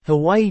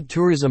Hawaii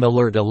Tourism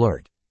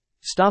Alert.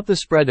 Stop the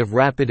spread of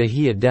rapid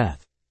ʻŌhiʻa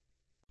death.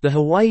 The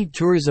Hawaii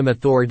Tourism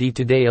Authority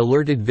today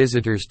alerted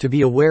visitors to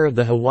be aware of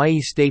the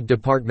Hawaii State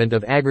Department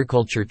of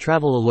Agriculture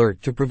travel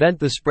alert to prevent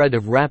the spread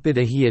of rapid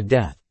ʻŌhiʻa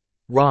death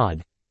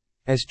 (ROD),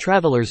 as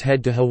travelers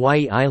head to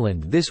Hawaii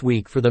Island this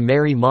week for the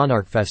Merry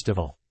Monarch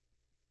Festival.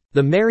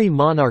 The Merry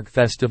Monarch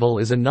Festival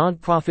is a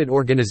non-profit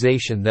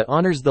organization that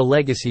honors the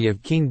legacy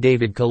of King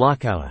David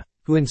Kalakaua,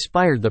 who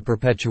inspired the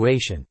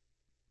perpetuation.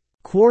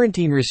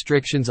 Quarantine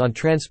restrictions on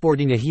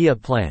transporting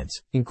ʻŌhiʻa plants,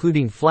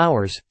 including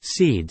flowers,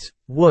 seeds,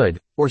 wood,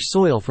 or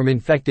soil from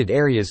infected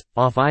areas,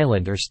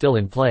 off-island are still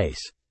in place.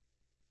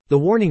 The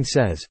warning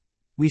says,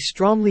 "We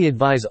strongly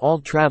advise all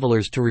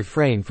travelers to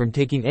refrain from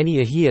taking any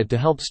ʻŌhiʻa to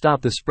help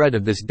stop the spread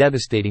of this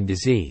devastating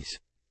disease."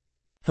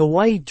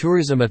 Hawaii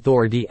Tourism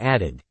Authority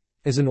added,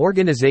 "As an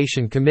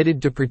organization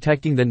committed to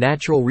protecting the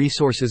natural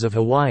resources of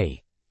Hawaii,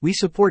 we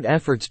support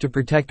efforts to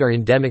protect our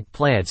endemic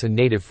plants and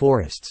native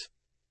forests.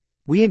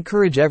 We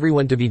encourage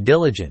everyone to be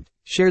diligent,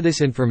 share this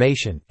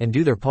information, and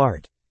do their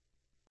part."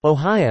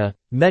 ʻŌhiʻa,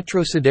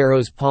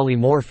 Metrosideros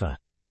polymorpha,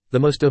 the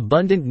most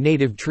abundant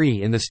native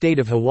tree in the state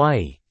of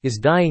Hawaii, is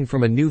dying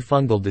from a new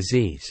fungal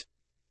disease.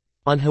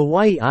 On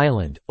Hawaii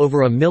Island,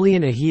 over 1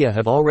 million ʻŌhiʻa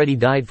have already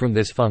died from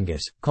this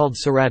fungus, called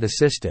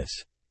ceratocystis.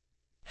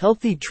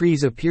 Healthy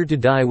trees appear to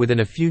die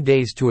within a few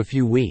days to a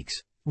few weeks,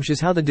 which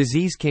is how the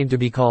disease came to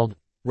be called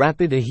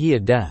rapid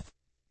ʻŌhiʻa death.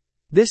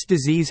 This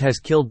disease has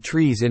killed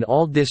trees in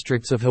all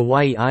districts of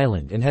Hawaii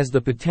Island and has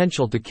the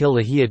potential to kill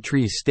ʻŌhiʻa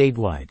trees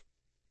statewide.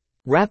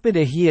 Rapid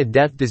ʻŌhiʻa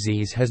death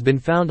disease has been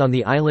found on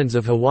the islands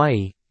of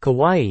Hawaii,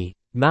 Kauai,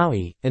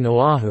 Maui, and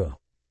Oahu.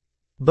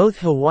 Both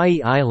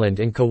Hawaii Island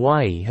and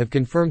Kauai have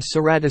confirmed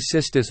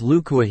ceratocystis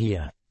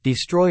leukoʻhiʻa,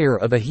 destroyer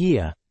of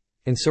ʻŌhiʻa,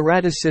 and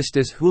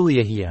ceratocystis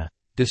huliahiʻa,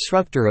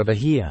 disruptor of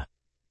ʻŌhiʻa,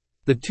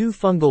 the two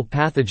fungal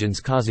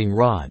pathogens causing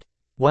ROD.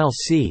 While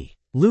C.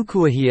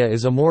 leukoʻhiʻa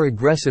is a more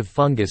aggressive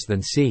fungus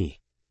than C.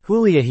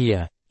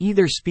 huliahiʻa,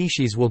 either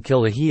species will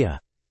kill ʻŌhiʻa.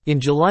 In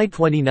July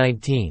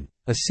 2019,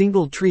 a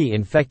single tree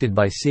infected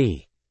by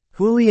C.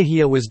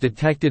 huliahiʻa was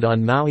detected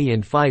on Maui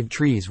and 5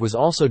 trees was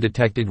also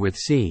detected with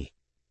C.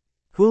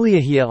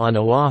 huliahiʻa on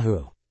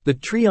Oahu. The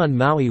tree on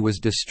Maui was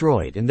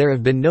destroyed and there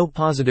have been no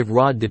positive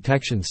ROD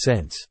detections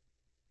since.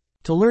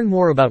 To learn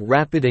more about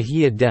rapid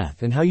ʻŌhiʻa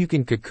death and how you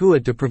can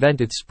kukua to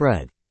prevent its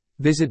spread,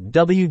 visit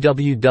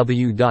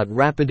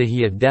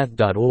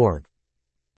www.rapidʻhiʻadeath.org.